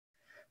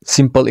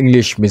Simple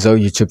English mizo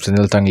YouTube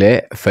channel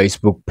tangle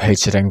Facebook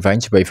page rang vang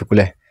chibai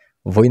fakule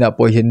voina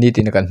po hin ni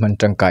tin kan man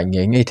tang kai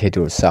nge nge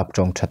thedur sap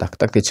tong thatak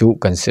tak te chu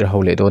kan sir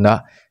hole do na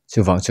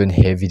chuwang chun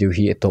he video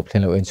hi top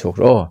thlen lo en chok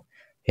ro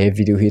he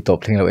video hi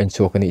top thlen lo en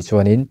chok ani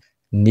chuanin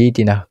ni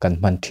tina kan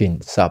man thin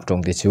sap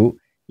tong te chu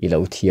I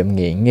lo thiam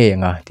nge nge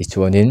nga ti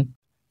chuanin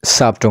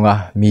sap tonga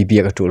mi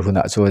bia ka tul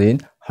huna chuanin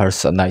har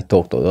sanai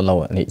tok to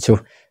lo ani chu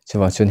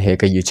chuwang chun he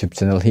ka YouTube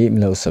channel hi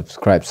milo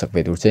subscribe sak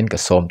ve dur chen ka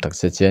som tak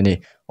se cheni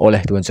ole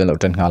tuan chon lo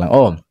tan nga lang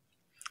om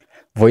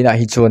voina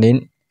hi chuanin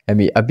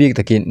ami abik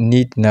takin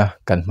nit na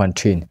kan man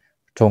thin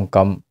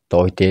tongkam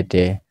toy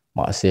te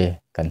ma se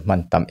kan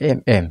man tam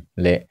em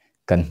le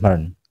kan man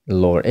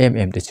lor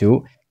em te chu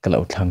kalo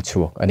thlang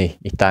chuak ani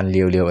itan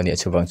liu ani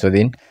chuwang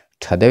chodin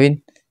thadewin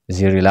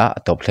zirila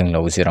top thleng lo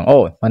zirang o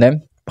manem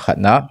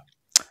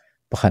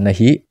pakhatna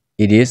hi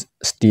it is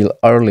still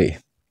early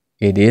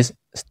it is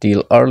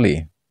still early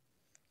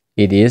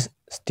it is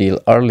still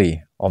early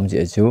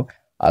omje chu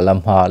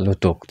alamha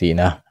lutuk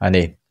tina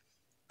ani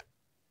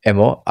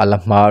emo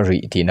alamha ri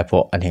tina po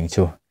anheng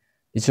chu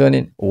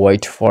ichuanin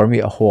wait for me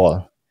a while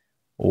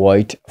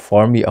wait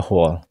for me a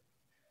while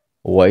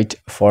wait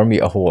for me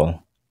a while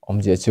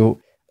omje chu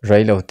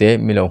railote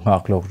milo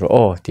ngak lok ro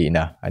o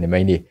tina ani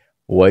mai ni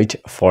wait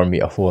for me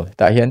a while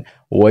ta hian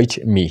wait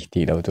me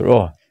ti lo tu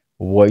ro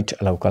wait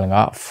local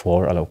nga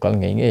for local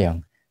nge yang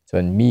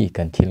chon mi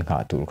kan thil nga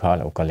tur kha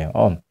local yang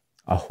om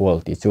a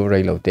while ti chu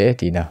railote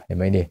tina ani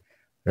mai ni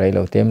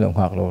railo tem lo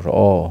ngak lo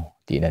ro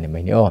ti na ni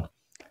mai ni o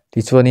ti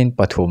chuanin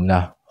pathum na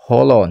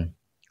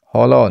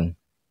hold on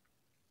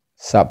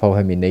sa pau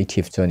ha mi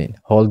native chuanin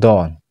hold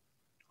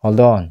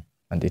on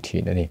an ti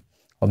thin ani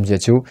omje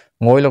chu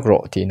ngoi lok ro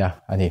ti na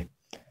ani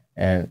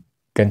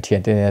kan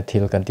thian te na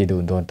thil kan ti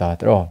dun don ta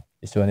tro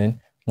ti chuanin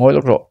ngoi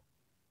lok ro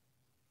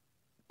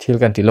thil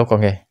kan ti lok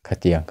nge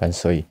khatiang kan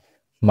soi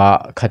ma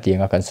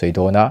khatianga kan soi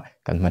do na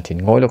kan man thin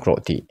ngoi lok ro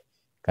ti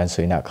kan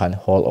soi na khan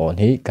hold on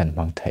hi kan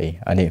mang thei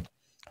ani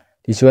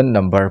This one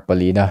number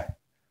palina.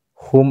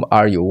 Whom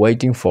are you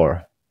waiting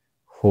for?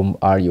 Whom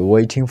are you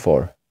waiting for?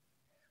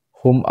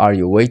 Whom are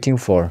you waiting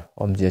for?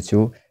 Omje chu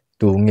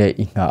tu nge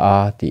inga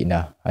a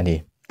tina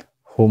ani.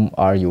 Whom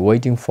are you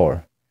waiting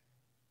for?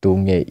 Tu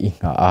nge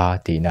inga a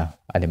tina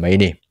ani mai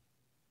ni.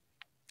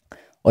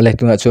 Ole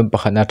tunga chum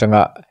pakhana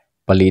tanga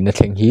palina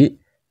thleng hi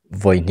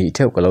voi ni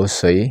theu ka lo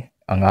soi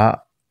anga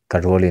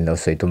karolin lo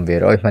soi tum ve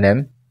roi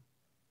manem.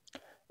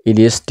 It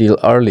is still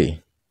early.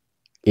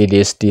 It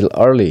is still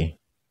early.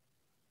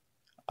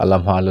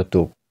 Alamha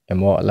lutuk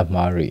emo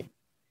alamari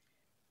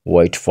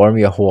wait for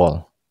me a while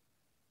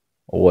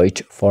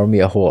wait for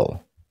me a while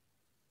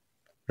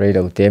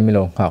raido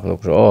temilo ngak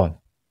lok ro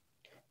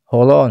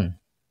hold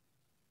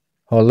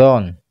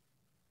on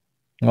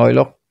ngoi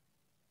lok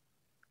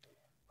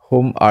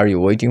whom are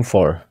you waiting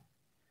for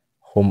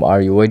whom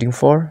are you waiting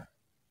for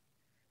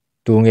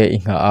tu nge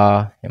inga a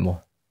emo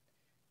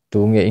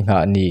tu nge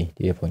inga ni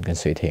ti phon kan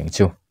soi theng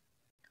chu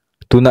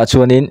tuna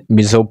chuanin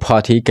mizo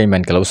party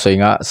kaiman kalo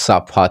soinga sa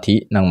party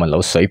nangman lo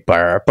soi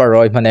par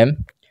roi manem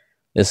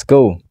let's go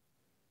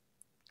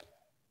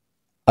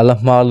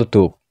alahma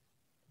lutuk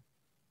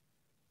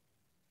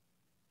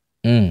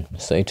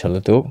sai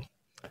thalutuk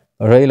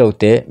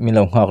railote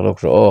milo ngak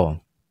lok ro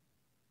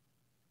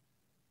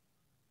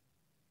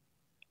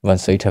van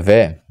sai thave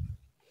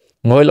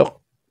ngoi lok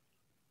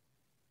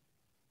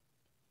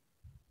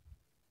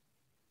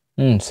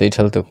sai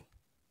thalutuk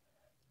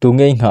tu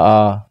ngei nga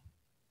a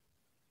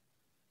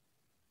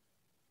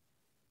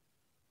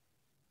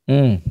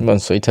bon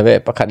soi thave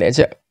pakhat le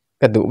che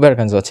ka du ber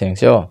kan zo cheng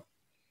cho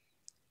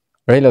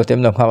railo tem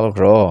lo khak lok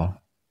ro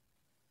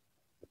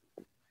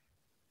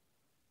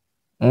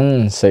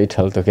sei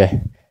thal to ke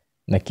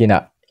nakina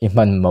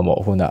iman mamo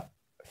huna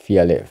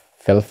fiale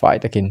fel fai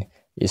takin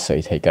I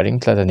sei thai karing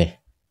tlatani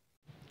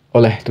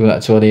ole tuna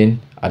chodin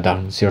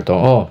adang zir to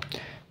o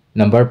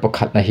number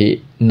pakhat na hi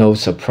no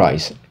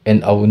surprise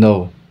and oh no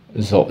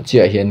zo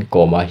chia hian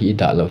koma hi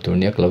da lo tur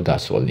nek lo da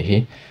sol ni hi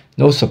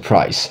no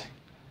surprise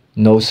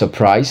no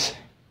surprise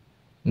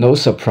no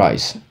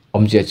surprise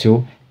omje chu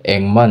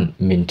engman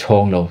min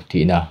thong lo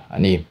tina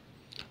ani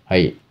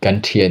hai kan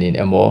thian in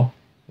emo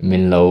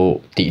min lo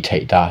ti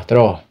thei ta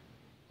tro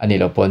ani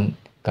lo pon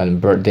kan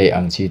birthday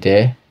ang chi te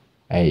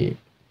ai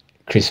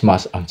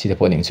Christmas ang chi te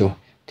pon eng chu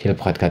thil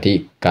phat khati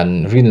kan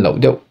rin lo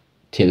deuh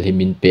thil hi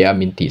min pe a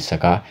min ti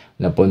saka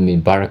la pon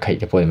min bar khai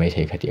te pon mai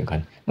thei khati ang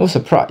kan no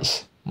surprise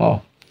mo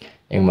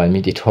engman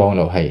min ti thong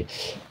lo hai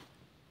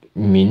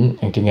min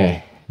ang ti nge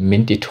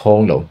min ti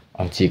thong lo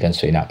ang chi kan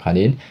soina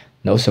khanin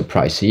no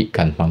surprise hi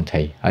kan mang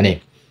thai ani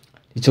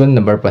chun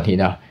number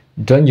panhina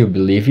don't you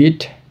believe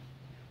it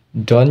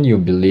don't you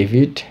believe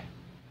it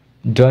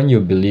don't you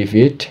believe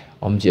it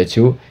omje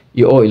chu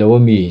I oi lo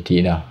mi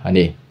tina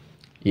ani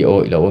I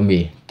oi lo mi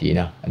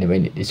tina ani mai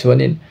ni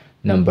chuanin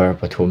number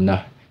pathumna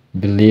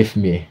believe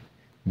me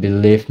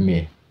believe me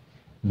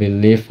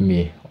believe me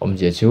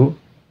omje chu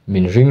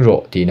min ring ro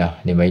tina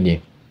ni mai ni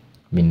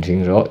min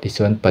ring ro ti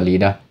chuan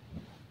palina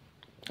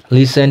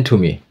listen to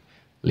me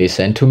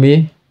listen to me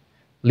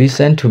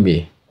listen to me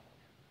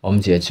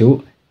omje chu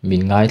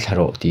min ngai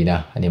tharo tina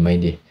ani mai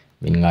ni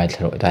min ngai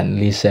tharo dan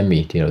li semi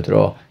ti ro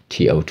dro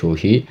thi au thu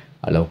hi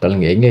alo kal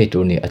nge nge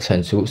tu ni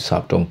achan chu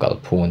sap tong kal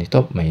phung ni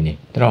top mai ni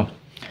dro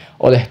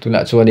ole tuna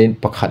chuanin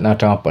pakhat na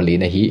tang pali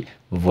na hi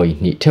voi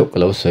ni theu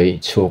kalo soi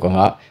chu ka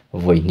nga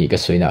voi ni ka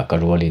soina ka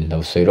rolin lo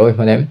soi roi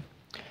manem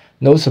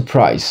no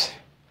surprise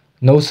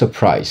no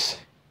surprise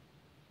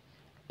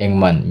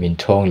engman min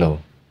thong lo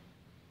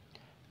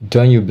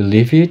don't you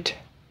believe it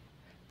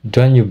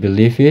don't you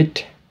believe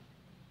it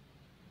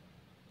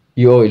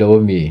you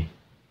love me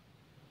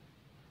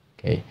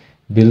okay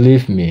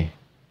believe me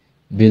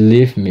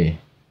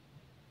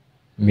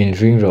min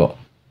ring ro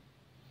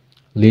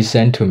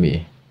listen to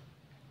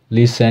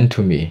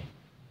me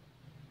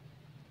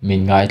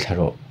min ngai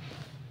tharo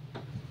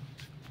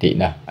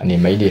Theihna ani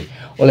mai di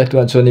ole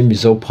tuan chuanin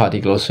mizo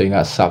party lo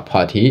soinga sa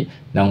party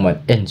nangman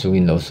en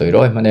chungin lo soi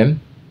roi manem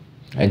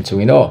en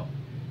chungin o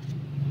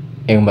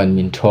engman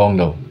min thong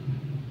lo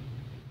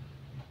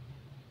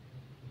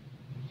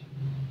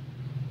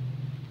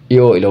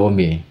yo lo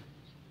mi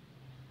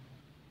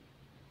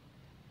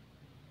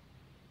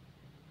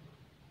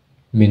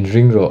min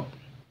ring ro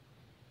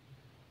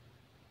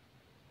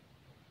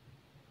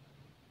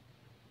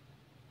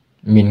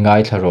min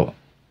ngai tharo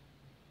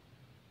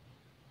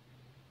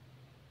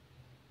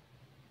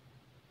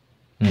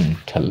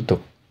thal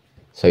tuk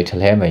soi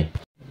thal he mai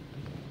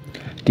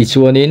ti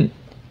chuanin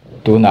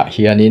tuna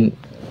hianin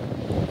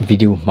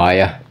video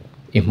maya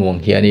imong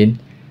hianin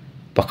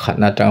pakhat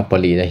na tang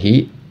pali na hi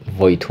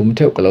voi thum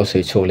theu kalo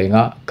soi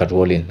cholenga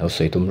karolin lo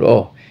soi tum ro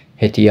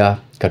hetia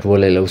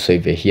karole lo soi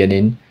ve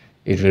hianin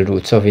iriru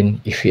chovin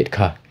I hriat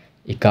kha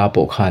ika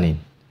po khanin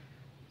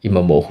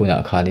imamo huna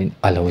khanin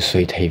alo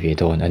soi thei ve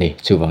don ani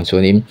chuwang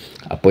chuanin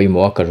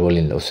apoimo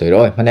karolin lo soi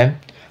roi manem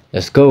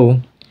let's go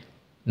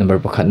number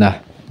pakhat na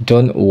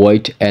don't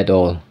wait at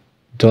all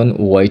don't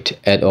wait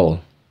at all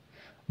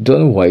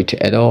don't wait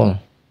at all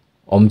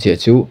om che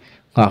chu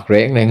ngak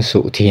reng su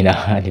thina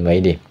ani mai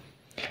ni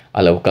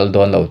alo kal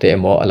don lo te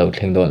mo alo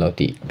thleng don lo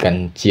ti kan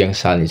chiang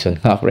sa ni chon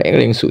ngak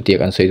reng su ti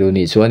kan soi do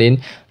ni chuanin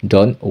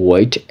don't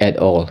wait at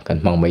all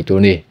kan mang mai tu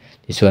ni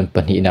ti chuan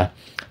pani na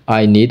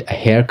I need a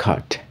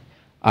haircut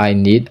I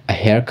need a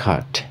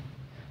haircut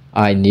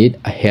I need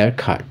a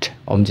haircut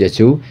om che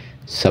chu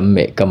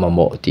samme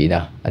kamamo ti na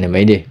ani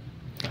mai ni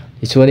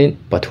Isuanin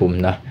pathum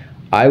na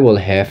I will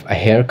have a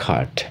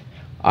haircut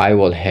I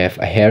will have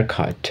a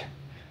haircut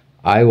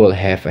I will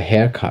have a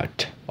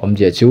haircut om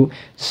je chu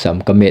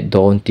sam kamet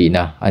don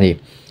tina ani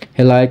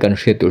helai kan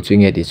hre tur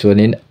chinge ti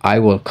chuanin I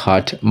will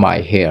cut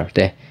my hair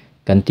te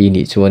kan ti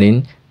ni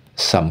chuanin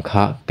sam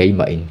kha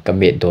keima in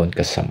kamet don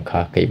ka sam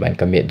kha keiman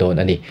kamet don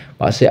ani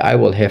ma se I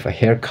will have a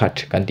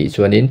haircut kan ti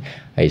chuanin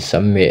ai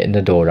samme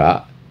na dora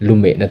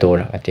lume na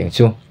dora ateng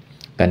chu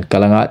kan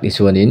kalanga ti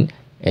chuanin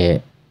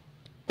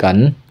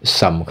kan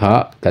sam kha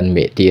kan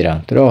me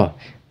tirang tro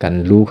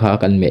kan lu kha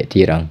kan me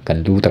tirang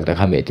kan lu tak tak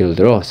kha me tir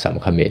tro sam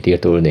kha me tir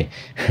tur ni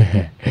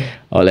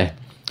ole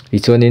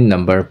ichonin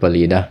number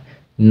palina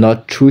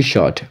not too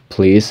short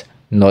please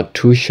not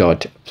too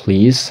short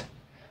please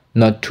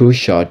not too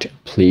short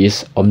please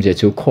om je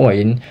chu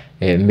khoin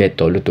me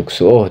to lu tuk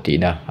so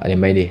tina ani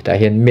mai ni ta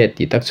hian me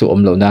ti tak chu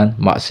om lo nan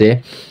ma se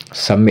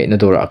sam me na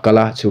dor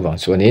akala chu wang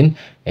chuanin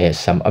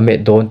sam ame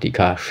don ti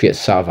kha hriat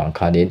sa wang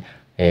khanin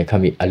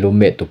kami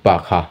alume tu pa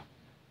kha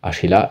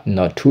ashila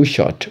not too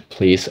short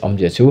please om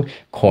je chu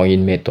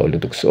coin me to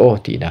lutuk so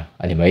tina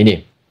ani mai ni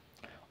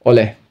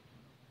ole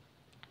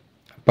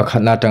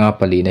pakhana tanga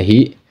pali na hi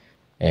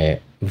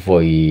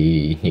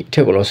voi ni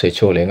thekolo se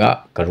cholenga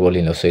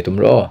karolin lo se tum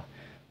ro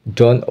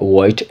don't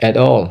wait at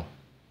all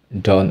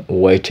don't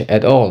wait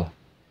at all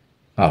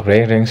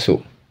reng su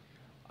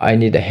I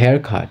need a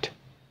haircut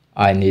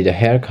I need a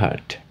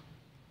haircut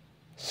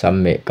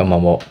samme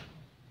kamamo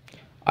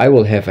I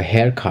will have a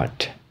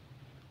haircut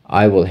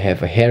I will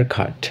have a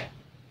haircut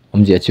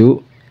om je chu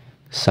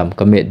sam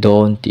kamet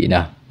don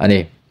tina ani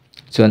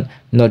chon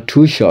not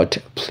too short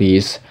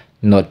please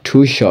not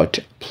too short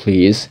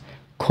please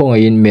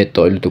khongain me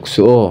toil tuk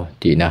so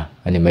tina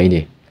ani mai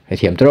ni he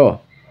thiam tro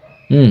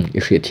I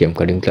hri thiam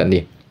ka ring tlan ni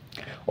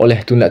ole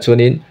tuna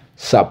chonin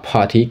sap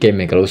phathi ke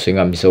me kalo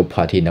swinga miso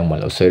phathi nang mal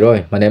lo soi roi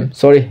manem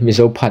sorry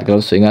miso phat kalo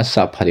swinga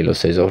sap phathi lo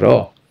soi zo ro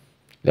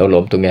lo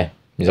lom tu nge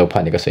miso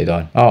phat ni ka soi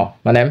don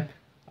manem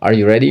are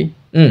you ready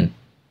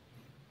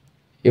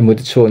imut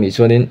chuang ni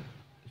chuanin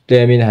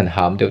temin han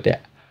ham deu te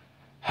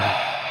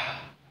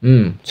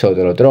so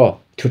do draw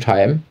two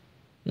time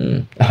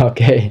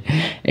okay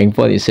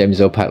engpon is same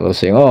zo phat lo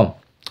sing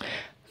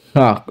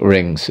ngak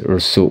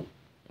su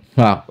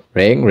ngak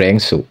reng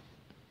su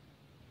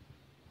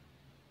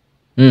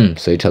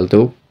soi thal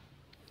tu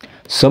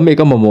somi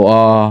ka momo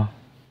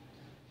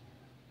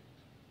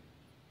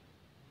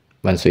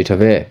man soi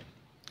thave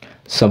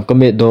sam ka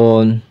me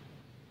don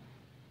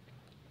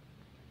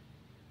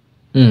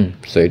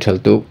soi thal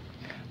tu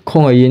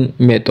khongain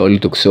me tol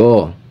tuk so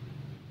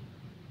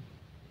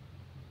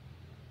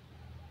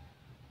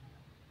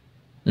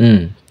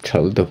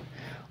thal tu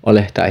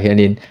ole ta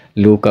hianin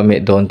lu ka me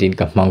don tin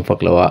ka mang fak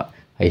lawa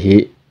ai hi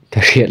ka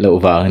riat lo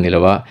wang ni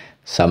lawa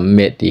sam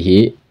me ti hi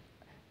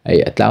ai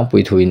atlang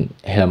pui thuin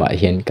helama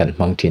hian kan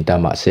hmang thin ta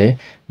ma se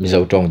mizo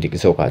tong dik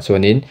zo ka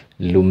chuanin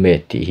lume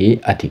ti hi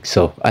adik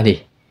zo ani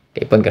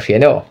ke pon ka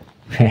hriano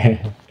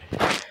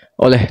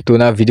ole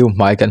tuna video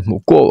mai kan mu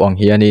ko ang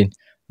hianin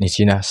ni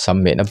china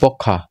samme na bok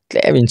kha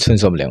tlemin chun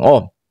zom leng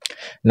om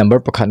number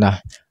pakhana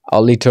a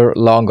little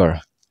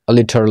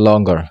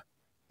longer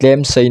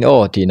claim sein o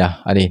tina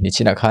ani ni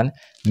china khan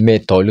me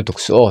toilu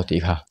tuksu o ti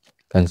kha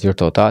kan zir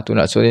to ta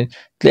tuna chuanin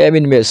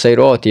claimin me sei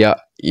ro tia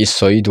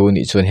isoi du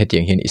ni chuan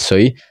hetiang hin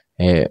isoi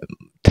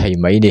thei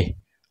mai ni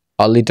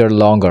a little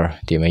longer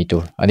ti mai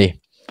tur ani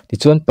ti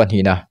chuan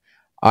panhina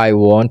I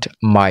want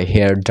my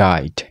hair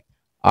dyed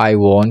I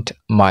want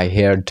my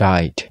hair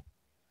dyed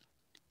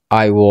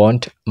I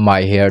want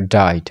my hair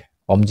dyed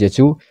om je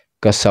chu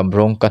ka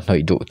samrong ka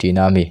hnoi du ti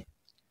na mi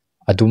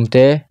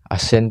adumte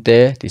asente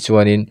ti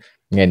chuanin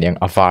ngen yang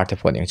avar te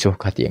phone yang chu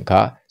khatiang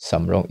kha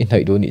samrong in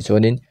hnoi du ni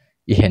chuanin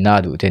I hena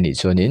du te ni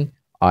chuanin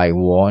I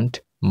want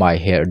my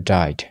hair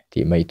dyed ti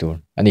mai tur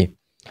ani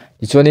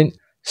ti chuanin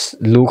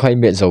lu khai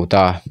me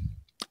zota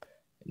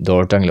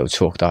dor tang lo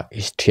chok ta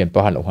is thiam pa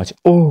han lo ha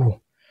oh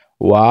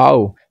wow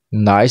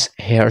nice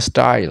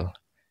hairstyle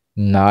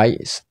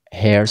nice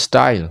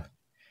hairstyle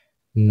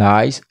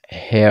nice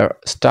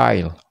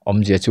hairstyle om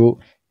je chu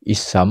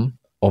isam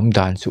om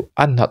dan chu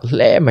anat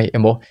le mai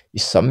emo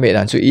isam me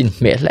dan chu in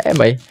me le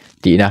mai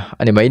ti na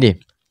ani mai ni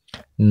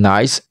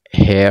nice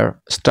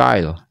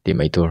hairstyle ti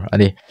mai tur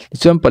ani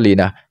chuan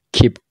palina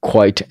keep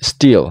quite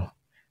still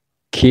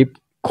keep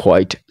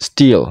quite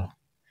still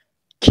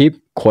keep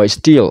quite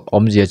still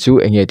om je chu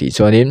enge ti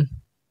chuanin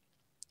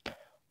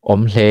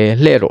om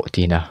le ro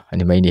ti na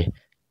ani mai ni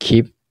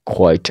keep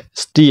quite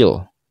still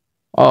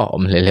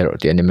om le ro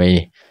ti ani mai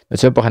ni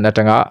chuan pakhan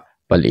atanga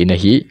palina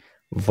hi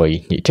voi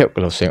ni theu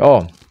lo seng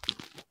om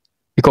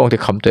ikong te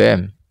kham te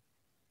em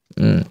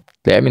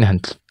le min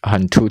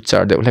han thu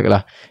char de lek la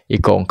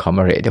ikong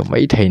khamare de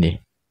mai thei ni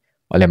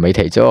ole mai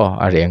thei cho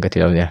a reng ka ti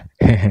lo ne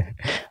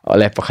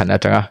ole pakhan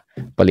atanga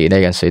palina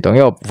yan sei tong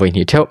yo voi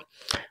ni theu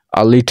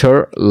a little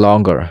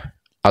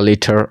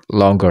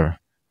longer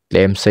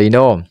claim say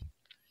no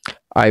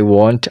I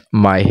want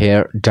my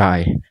hair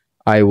dyed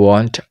I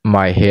want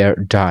my hair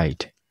dyed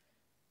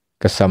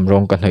ka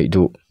samrong ka hnoi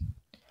du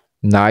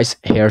nice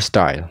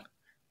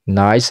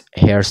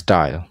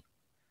hairstyle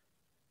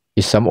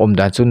isam om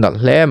dan chu nal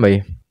hle mai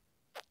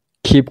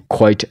keep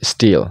quite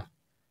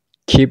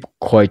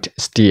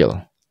still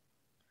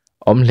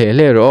om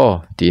le ro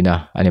tina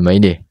ani mai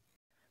ni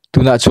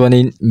tuna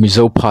chuanin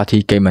mizo party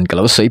kaiman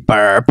kalo sei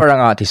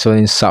paranga ti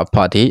sonin sa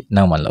party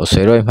nangman lo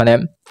sei roi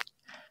manem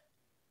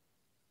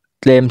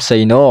claim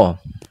say no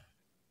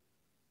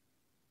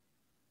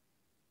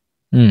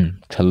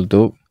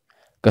thaldu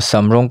ka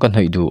samrong kan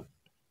hoi du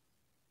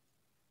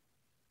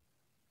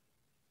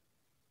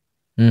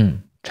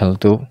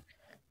thaldu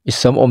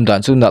isam om dan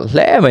chu nal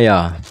hle maya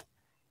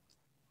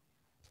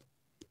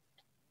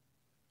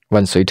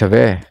wan soi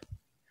thave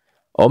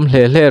om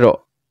le ro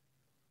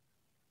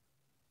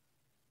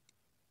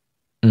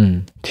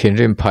thiên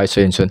rim phai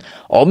sen chun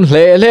om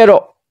le ro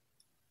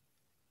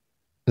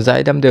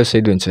zai dam deu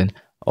sei dun chun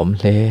om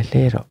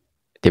le ro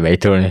ti mai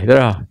tur ni da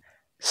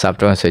sap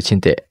tron sei chin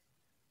te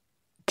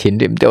thiên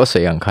rim deu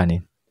sei ang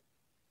khanin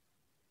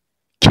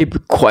keep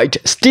quite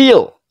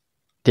still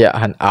tia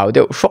han au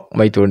deu shok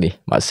mai tur ni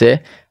ma se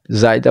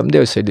zai dam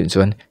deu sei dun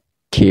chun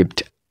keep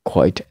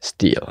quite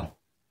still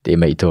ti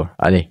mai tur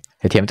ani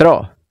he thiam tro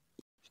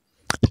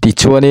ti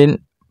chuanin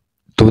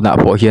tuna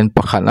po hian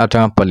pakhan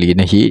atang pali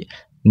na hi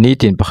ni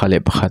tin pakhale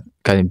pakhat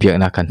kan biak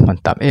na kan man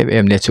tam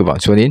em ne chuwang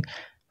chuanin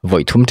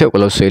voi thum theu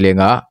lo sei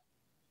lenga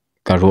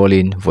ka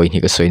rolin voi ni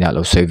ka soina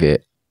lo sei ve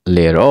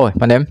le ro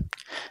manem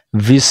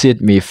visit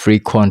me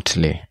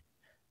frequently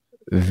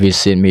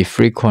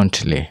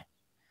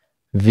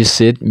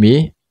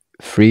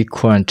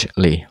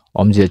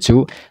om je chu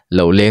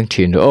lo leng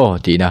thin ro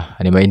ti na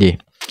ani mai ni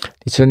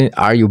ti chuanin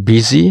are you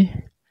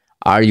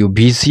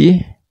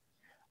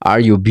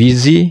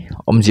busy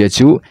om je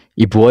chu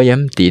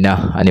iboyam ti na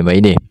ani mai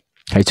ni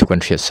hai chu kan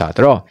thia sa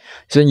tro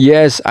so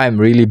yes I'm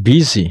really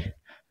busy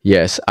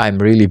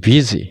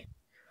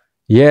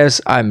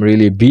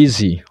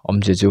om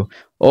je chu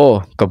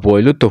ka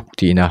boilu tuk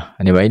ti na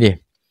ani mai ni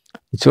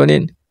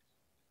chuanin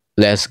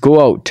let's go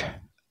out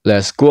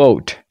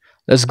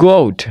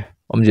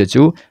om je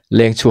chu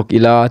leng chuak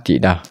ila ti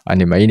na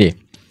ani mai ni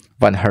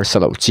van har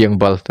salo chiang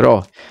bal tro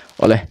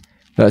ole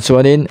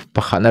chuanin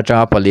pakhana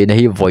ta pali na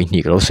hi voi ni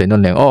ro se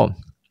non leng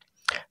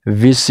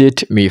visit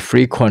me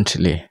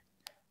frequently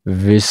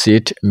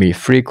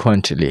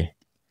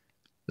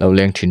lo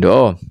leng thin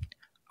do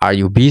are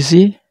you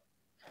busy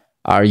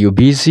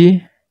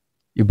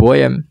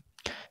iboyam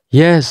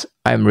yes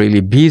I'm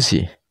really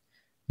busy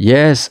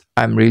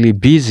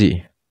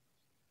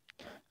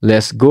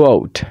let's go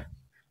out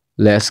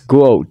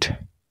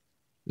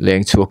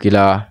leng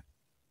chuakila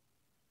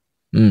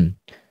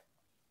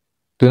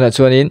tuna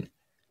chuanin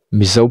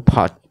mizo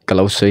phat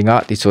kalau soinga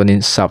ti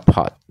chuanin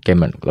saphat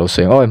keman lo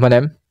soing oi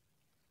manem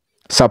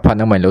saphat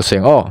nang mai lo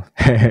soing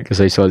ka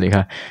soi sol ni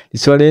kha ti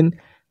chuanin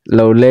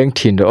lo leng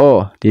thin do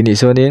ti ni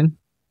chuanin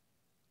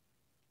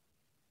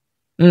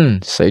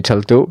Say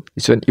thal tu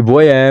chuan I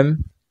boy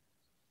em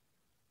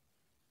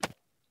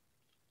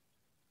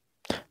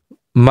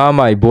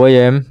mama I boy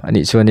em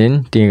ani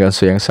chuanin tinga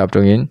soyang sap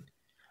tongin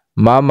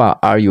mama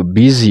are you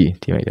busy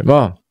ti mai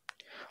mo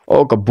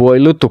o ka boy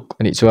lutuk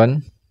ani chuan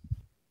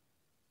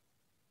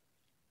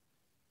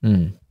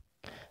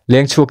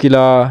leng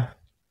chukila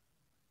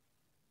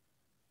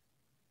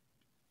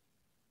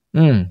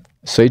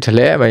soi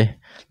thale mai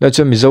la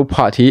chu mi zo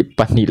pha thi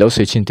pahni lo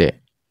soi chinte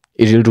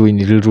iril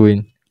ruin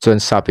chuan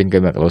sapin ke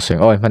mak lo soi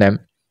oi manem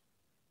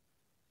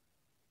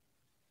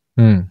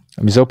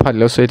mi zo pha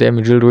lo soi te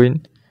mi ril ruin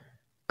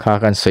kha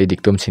kan soi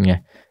dik tum chin nge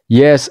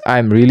yes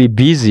I'm really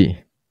busy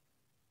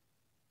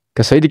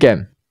ka soi dikem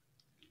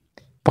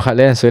pakha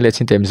len soi le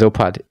chin te mi zo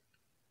pha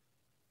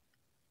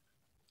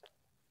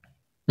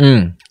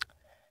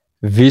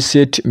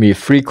visit me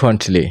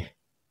frequently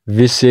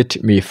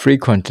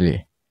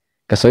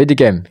ka soi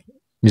dikem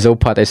mi zo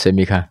pha tai se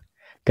mi kha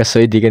ka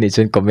soi diken I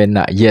chun comment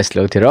na yes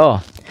lo thero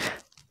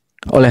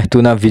ole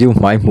tuna video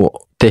mai mu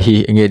te hi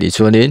nge di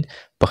chuanin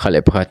pakhale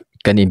pakhat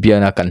kani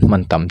biana kan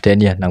man tam te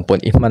nia nangpon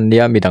I man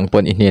nia midang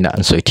pon I hne na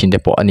an soi thin de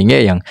po ani nge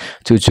yang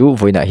chu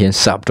voina hian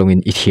sap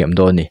tongin I thiam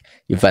do ni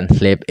I van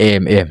hlep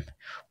em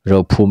ro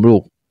phum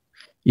ruk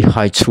I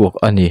hai chuak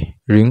ani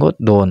ringot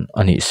don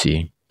ani si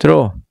tro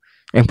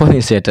engpon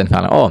I se tan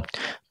kana o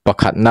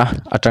pakhat na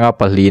atanga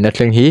pali na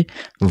thleng hi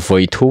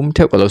voi thum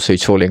theu ka lo soi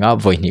cholenga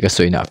voi ni ka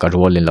soina ka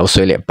rol in lo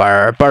soi le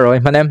par roi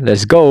manem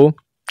let's go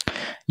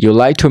you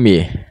lie to me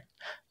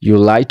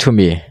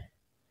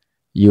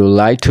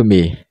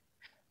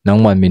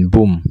nangman min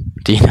boom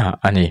tina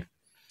ani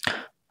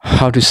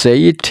how to say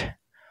it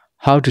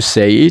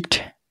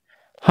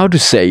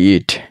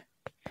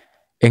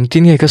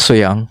engtin nge ka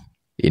soyang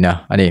ina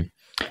ani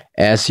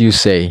as you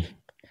say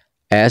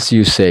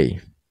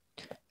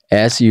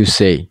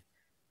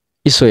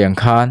isoyang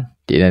khan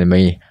tina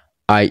mai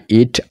I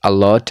eat a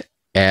lot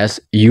as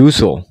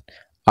usual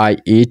I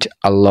eat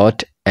a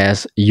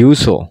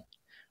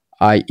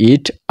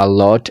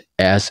lot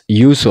as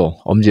usual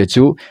omje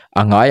chu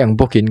angai ang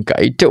bokin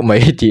kai teu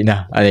mai tina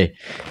ani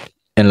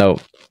enlo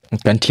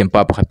kan thiam pa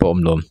pakhat po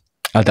omlom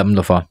adam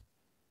lofa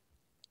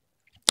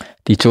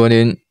ti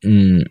chonin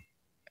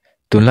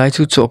tunlai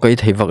chu cho kai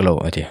thei vak lo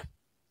ati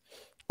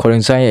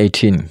khoreng sai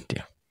 18 ti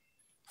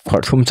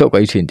khor thum cho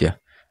kai thin ti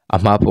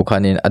ama pu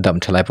khanin adam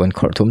thalai pon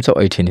khor thum cho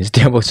 18 is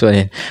ti bo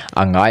chonin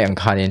angai ang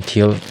khanin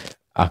thil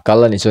akal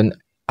ani chon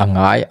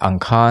angai ang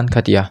khan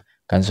khatia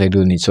kan soi du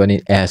ni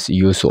chonin as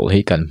usual hi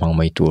kan mang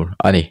mai tur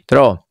ani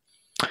tro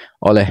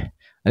ole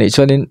ani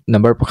chonin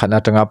number pakhana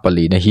tanga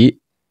pali na hi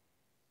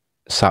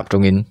sap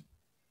tongin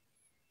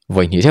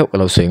voi ni theu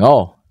lo soi ngo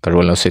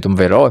karol lo soi tum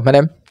ve ro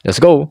manem let's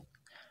go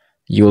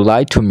you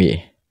lie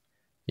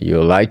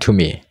to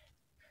me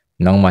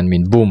nangman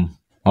min boom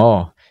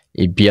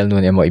I bial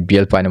nun emo I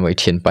bial pa na mo I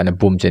thien pa na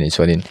boom chen I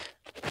chonin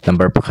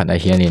number pakhana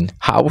hianin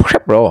how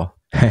crap ro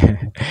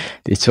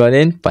ti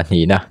chonin pani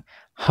na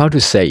how to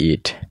say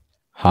it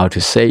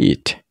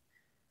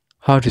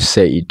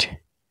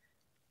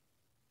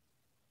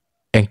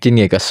engtin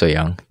nge ka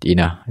soyang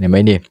tina ne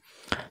mai ni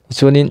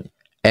chonin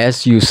as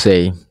you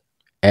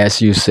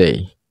say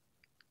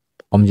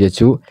omje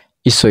chu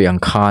isoyang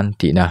khan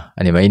tina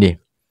ani mai ni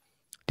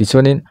ti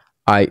chonin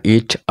I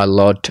eat a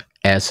lot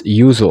as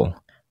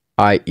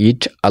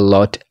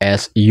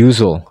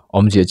usual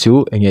omje chu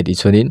enge ti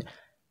chonin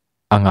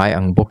angai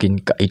ang bokin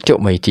ka iteu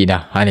mai tina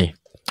ani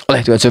ole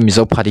tu chu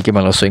mizo phati ke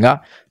malo soinga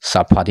sa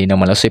phati na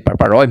malo sei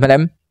par roi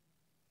manem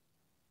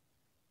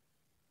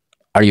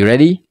are you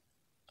ready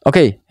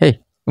okay hey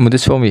umudu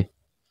show me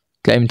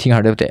claim thing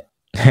hard de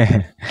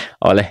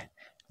ole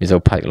mizo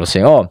phati lo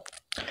sing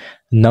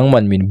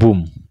nangman min boom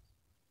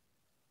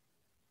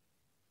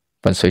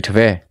pan soi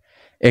thave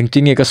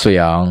engting e ka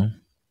soyang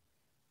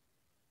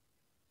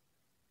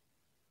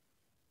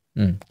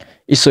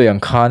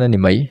isoyang khana ni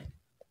mai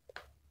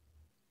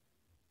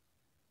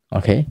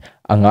okay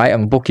angai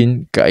ang bokin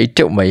ka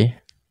iteu mai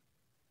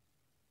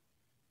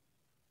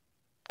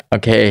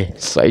okay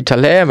sai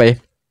thale mai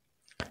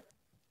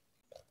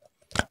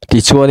ti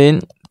chuanin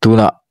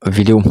tuna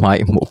video mai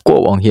mu ko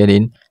wang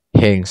hianin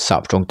heng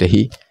sap tong te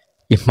hi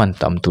I man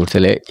tam tur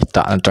tele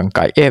ita an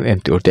tangkai em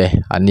tur te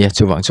ania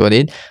chuwang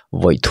chuanin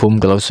voi thum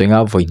galo soinga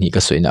voi ni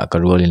ka soina ka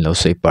rolin lo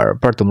soi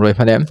par tum roi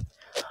phanem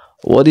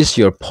what is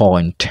your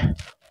point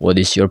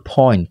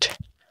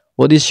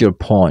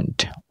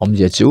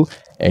omje chu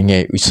enge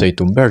usoi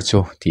tum ber chu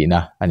tina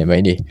ani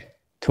mai ni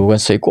thugan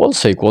sei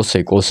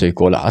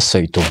kol a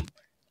sei tum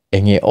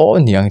enge o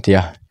niang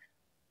tia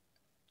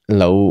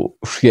lo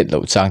hriat lo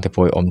chang te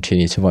poi om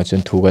thini chuwa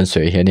chun thugan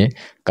soi heni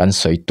kan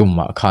soi tum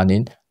ma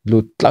khanin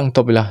lut tlang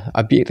topila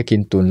abi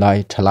takin tun lai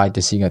thalai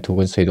te singa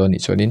thugan soi do ni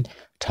chonin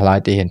thalai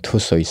te hen thu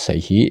soi sai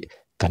hi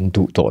kan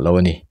du to lo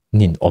ni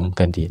nin om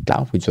kan di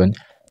tlang pu chun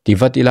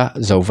tivatila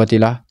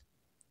zawvatila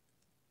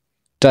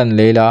tan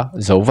leila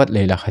zawvat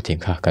leila khating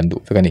kha kan du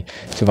fe kani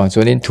chuwang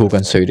chuanin thu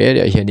kan soi re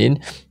hianin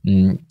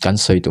kan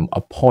soi tum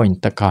a point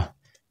taka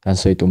kan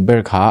soi tum ber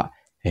kha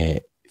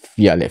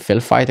fia le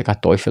fel fai taka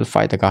toy fel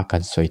fai taka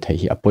kan soi thei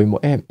hi apoimo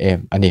em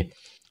ani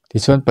ti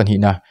chuan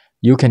panhina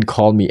you can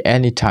call me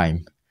anytime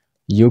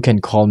you can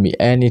call me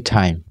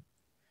anytime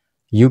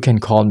you can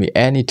call me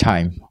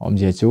anytime om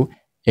je chu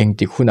eng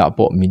ti khuna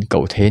po min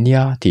ko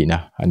theihna ti na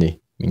ani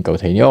min ko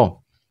theihna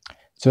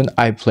chuan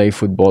I play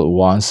football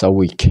once a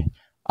week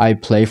I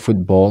play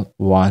football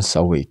once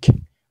a week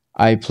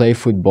I play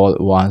football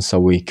once a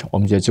week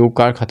om je chu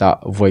kar khata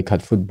voi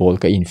khat football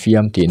ka in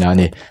fiam ti na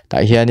ni ta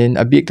hianin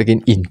abik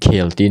takin in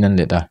khel ti nan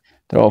le da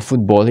tro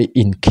football hi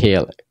in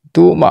khel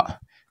tu ma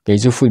ke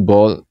chu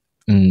football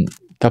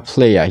ka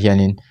player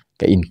hianin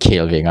ka in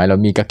khel ve ngai lo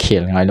mi ka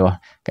khel ngai lo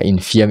ka in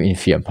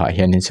fiam pha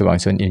hianin chuwang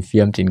chun in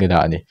fiam tin ga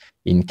da ni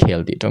in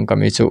khel ti tong ka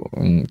mi chu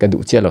ka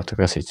du che lo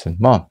ka se chun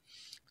ma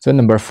so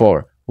number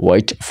 4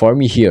 wait for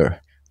me here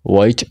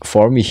wait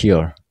for me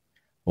here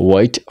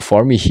wait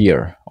for me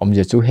here om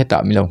je chu heta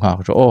mi lo nga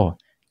ro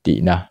ti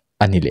na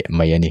ani le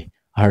mai ani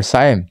har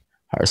saim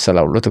har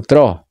salo lo tuk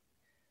tro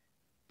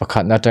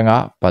pakhat na tanga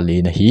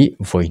pali na hi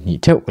voi ni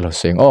theu lo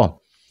seng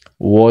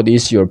what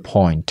is your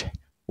point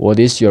what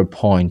is your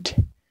point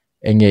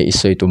enge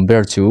isoi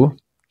tumber chu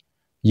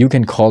you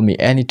can call me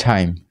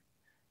anytime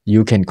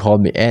you can call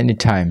me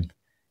anytime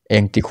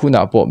eng ti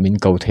khuna po min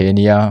ko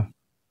thenia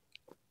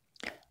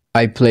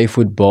I play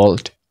football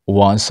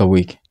once a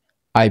week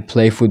I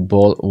play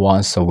football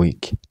once a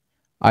week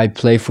I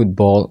play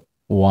football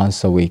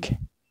once a week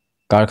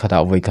kar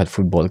khata voi khat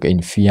football ka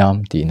in fiam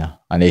tina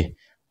ani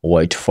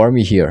wait for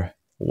me here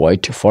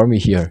wait for me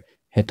here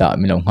heta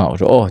milong ha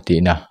ro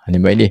tina ani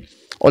mai ni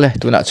ole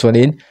tuna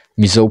chuanin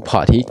mizo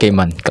phat hi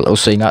keman kalo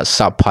soinga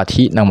sap phat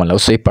hi nangman lo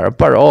soi par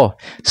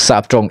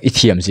sap trong i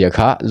thiam zia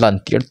kha lan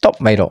tir top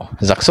mai ro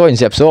zakso in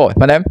zep so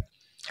manem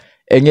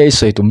enge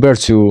soi tumber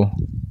chu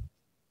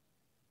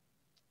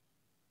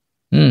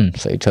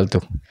sai thal tu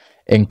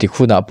eng ti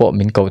khuna po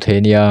min ko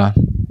thenia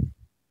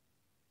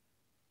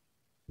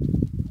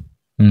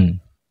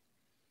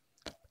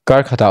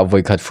kar khata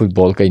voi khat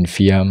football ka in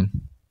fiam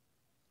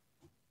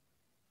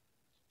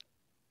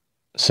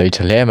sai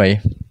thale mai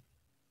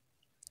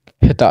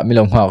heta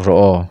milong ha ro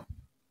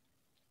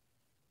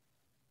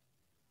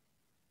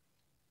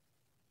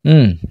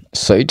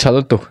sai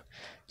thal tu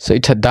sai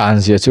tha dan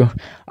zia chu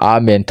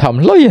amen tham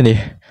loi ani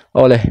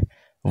ole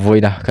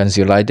voina kan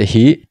zirlai te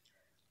hi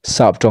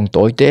sap trong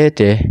toi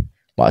te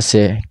ma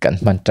se kan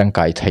man tang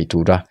kai thai tu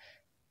ra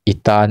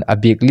itan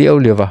abik liau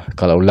lewa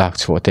kalau lak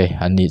chote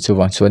ani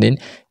chuwang chuanin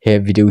he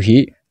video hi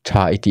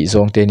tha iti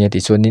zong te ne ti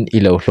chuanin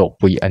ilo hlok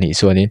pui ani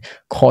chuanin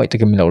khoi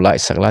takim lo lai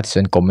sakla ti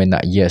chuan comment na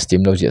yes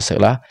tim lo je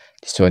sakla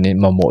ti chuanin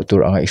mamo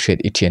tur anga i shet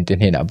i thian ten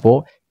hena bo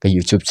ka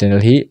YouTube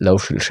channel hi lo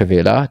hril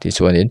hrevela ti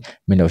chuanin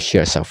mino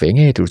share sak ve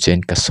nge tur chen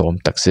ka som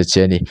tak se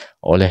cheni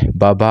ole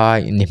bye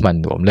bye ni man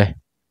nom le